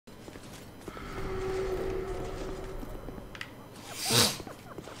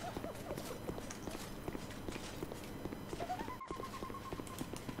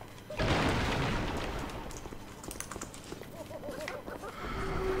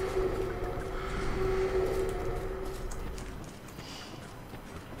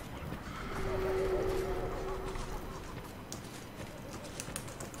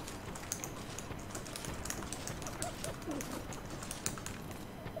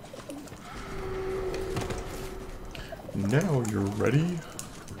Now you're ready.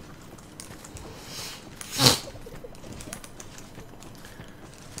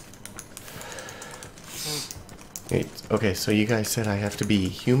 Hey, okay, so you guys said I have to be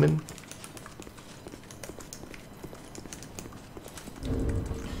human?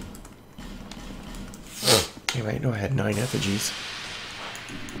 Hey, wait, no, I had 9 effigies.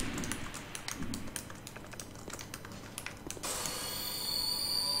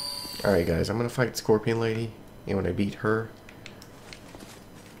 Alright guys, I'm gonna fight Scorpion Lady, and when I beat her,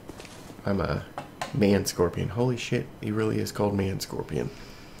 I'm a man scorpion. Holy shit, he really is called man scorpion.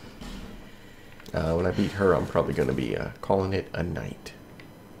 When I beat her, I'm probably gonna be calling it a night.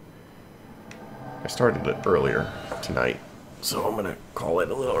 I started it earlier tonight, so I'm gonna call it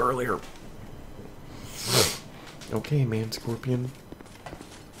a little earlier. Okay, man scorpion.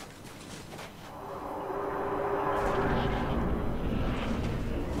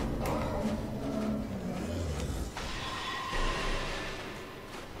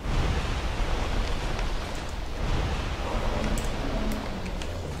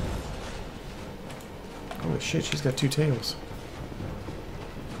 Holy shit, she's got 2 tails.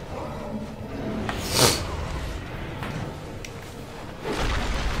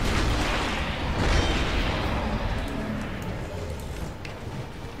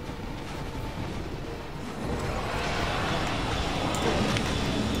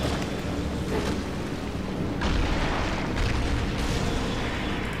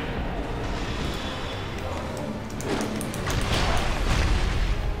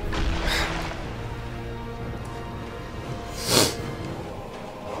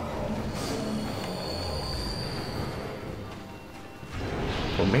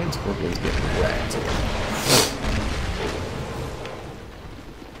 Well, man scorpion's getting wrecked.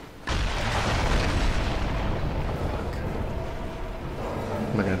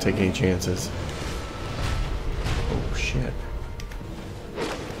 I'm not gonna take any chances. Oh shit.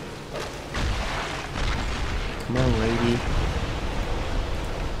 Come on, lady.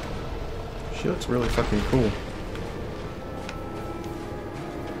 She looks really fucking cool.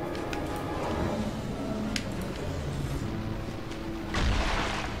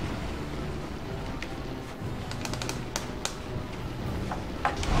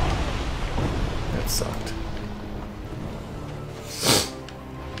 Sucked.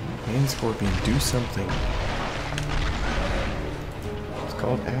 Man scorpion, do something. It's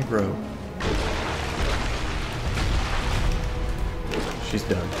called aggro. She's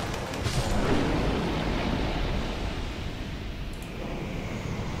done.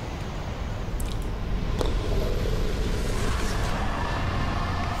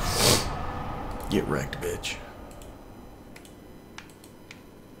 Get wrecked, bitch.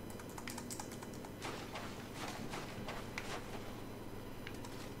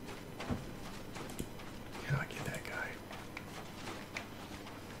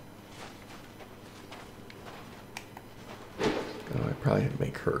 Probably had to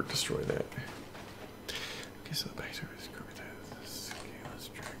make her destroy that. Okay, so the base is the scaleless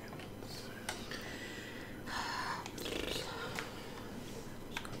dragons.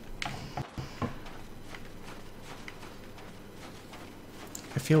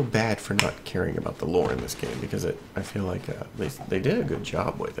 I feel bad for not caring about the lore in this game because I feel like they did a good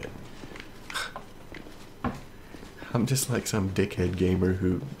job with it. I'm just like some dickhead gamer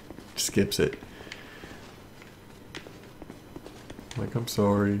who skips it. Like, I'm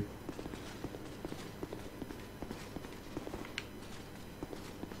sorry.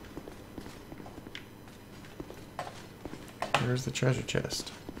 Where's the treasure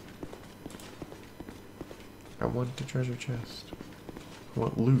chest? I want the treasure chest. I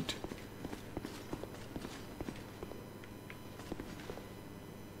want loot.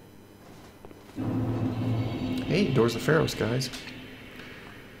 Hey, Doors of Pharos, guys.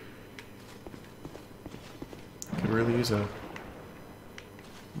 Could really use a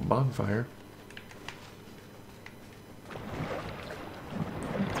bonfire.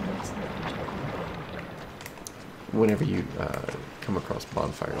 Whenever you come across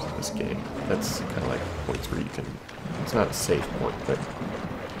bonfires in this game, that's kind of like points where you can, it's not a safe point, but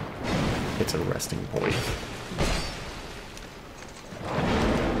it's a resting point.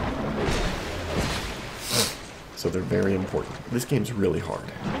 So they're very important. This game's really hard.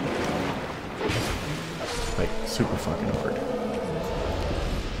 Like, super fucking hard.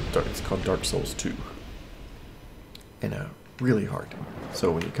 It's called Dark Souls 2. And really hard.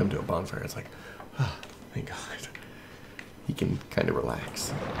 So when you come to a bonfire, it's like, oh, thank God. You can kind of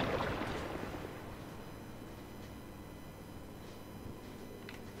relax.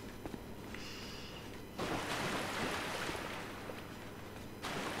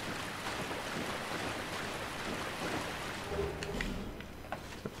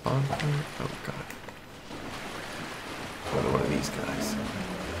 bonfire? Oh god. Another one of these guys.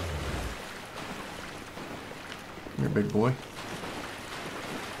 Come here, big boy.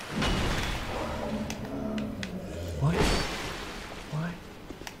 What? What?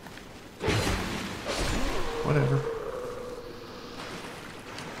 Whatever.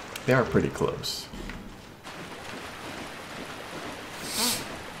 They are pretty close.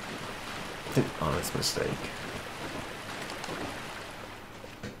 An honest mistake.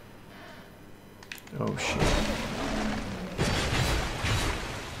 Oh shit.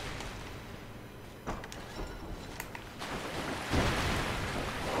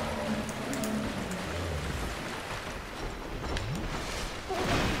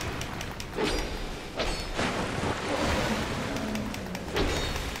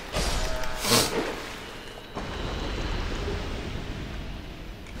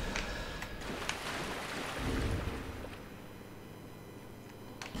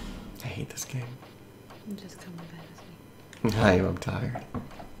 I hate this game. I'm just coming back with me. I'm tired.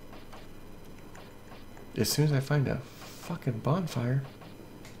 As soon as I find a fucking bonfire.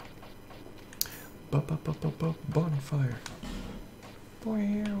 Bonfire.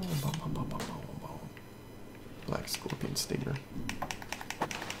 Black scorpion stinger.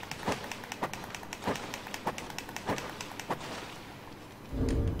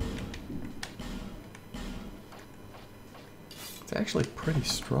 It's actually pretty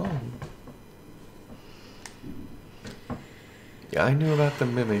strong. Yeah, I knew about the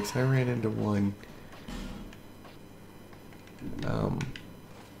mimics. I ran into one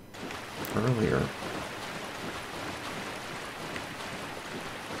earlier.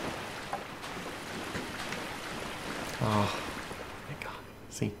 Oh my god.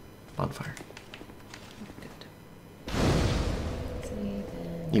 See? Bonfire. Good. See,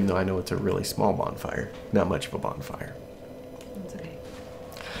 then. Even though I know it's a really small bonfire. Not much of a bonfire. It's okay.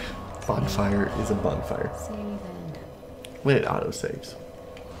 Bonfire is a bonfire. See, then. When it autosaves.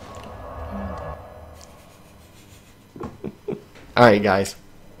 Alright guys.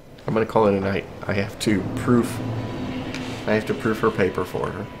 I'm gonna call it a night. I have to proof her paper for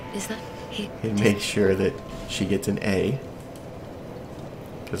her. Is that it? And make sure that she gets an A.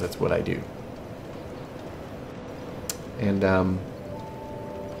 Because that's what I do. And God,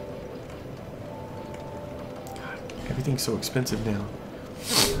 everything's so expensive now.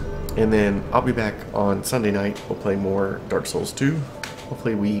 And then I'll be back on Sunday night. We'll play more Dark Souls 2.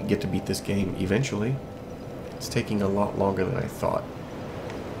 Hopefully we get to beat this game eventually. It's taking a lot longer than I thought.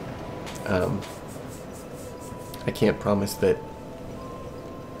 I can't promise that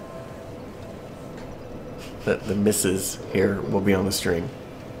the misses here will be on the stream.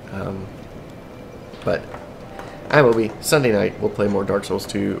 But I will be. Sunday night we'll play more Dark Souls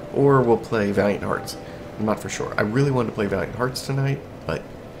 2 or we'll play Valiant Hearts. I'm not for sure. I really wanted to play Valiant Hearts tonight, but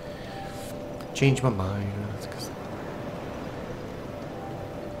changed my mind.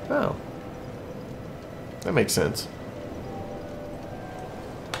 Oh. That makes sense.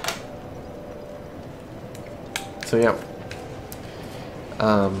 So yeah.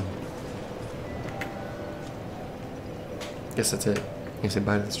 Guess that's it. I say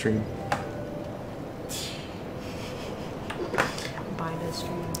bye to the stream. Bye to the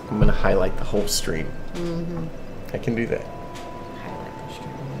stream. I'm gonna highlight the whole stream. Mm-hmm. I can do that. Highlight the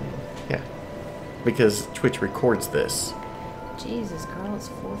stream. Yeah. Because Twitch records this. Jesus, girl, it's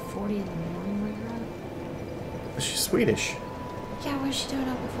 4:40 in the morning where you're at? She's Swedish. Yeah, what's she doing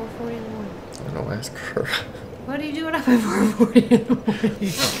up at 4:40 in the morning? I don't know, ask her. What are you doing up at 4:40 in the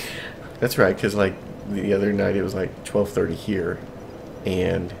morning? That's right, because like the other night it was like 12:30 here,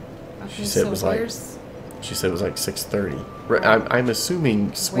 and Okay, she said so it was like where's, she said it was like 6:30. Right, I'm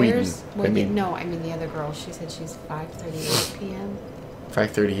assuming Sweden. where's, I mean, no, I mean the other girl. She said she's 5:38 p.m.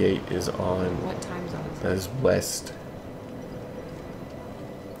 5:38 is on. What time zone is That is west.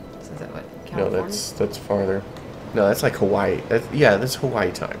 So is that what, No, California? that's farther. No, that's like Hawaii. Yeah, that's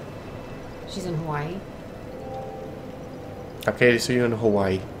Hawaii time. She's in Hawaii? Okay, so you're in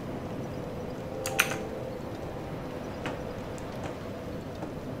Hawaii.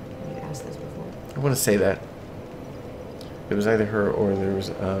 You asked this before. I want to say that. It was either her or there was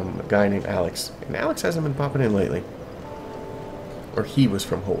a guy named Alex. And Alex hasn't been popping in lately. Or he was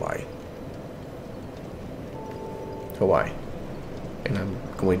from Hawaii. Hawaii. And I'm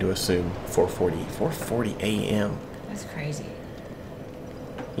going to assume 4:40 a.m. That's crazy.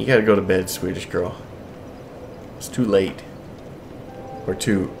 You gotta go to bed, Swedish girl. It's too late. Or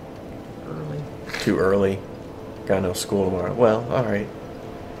too early. Got no school tomorrow. Well, alright.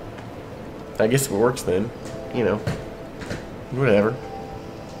 I guess it works then. You know. Whatever.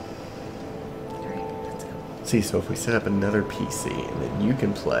 Alright, let's go. See, so if we set up another PC and then you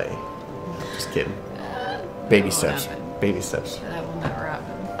can play. Just kidding. Baby won't steps. happen. Baby steps. That will never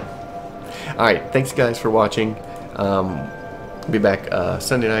happen. Alright, thanks guys for watching. Be back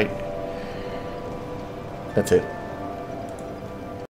Sunday night. That's it.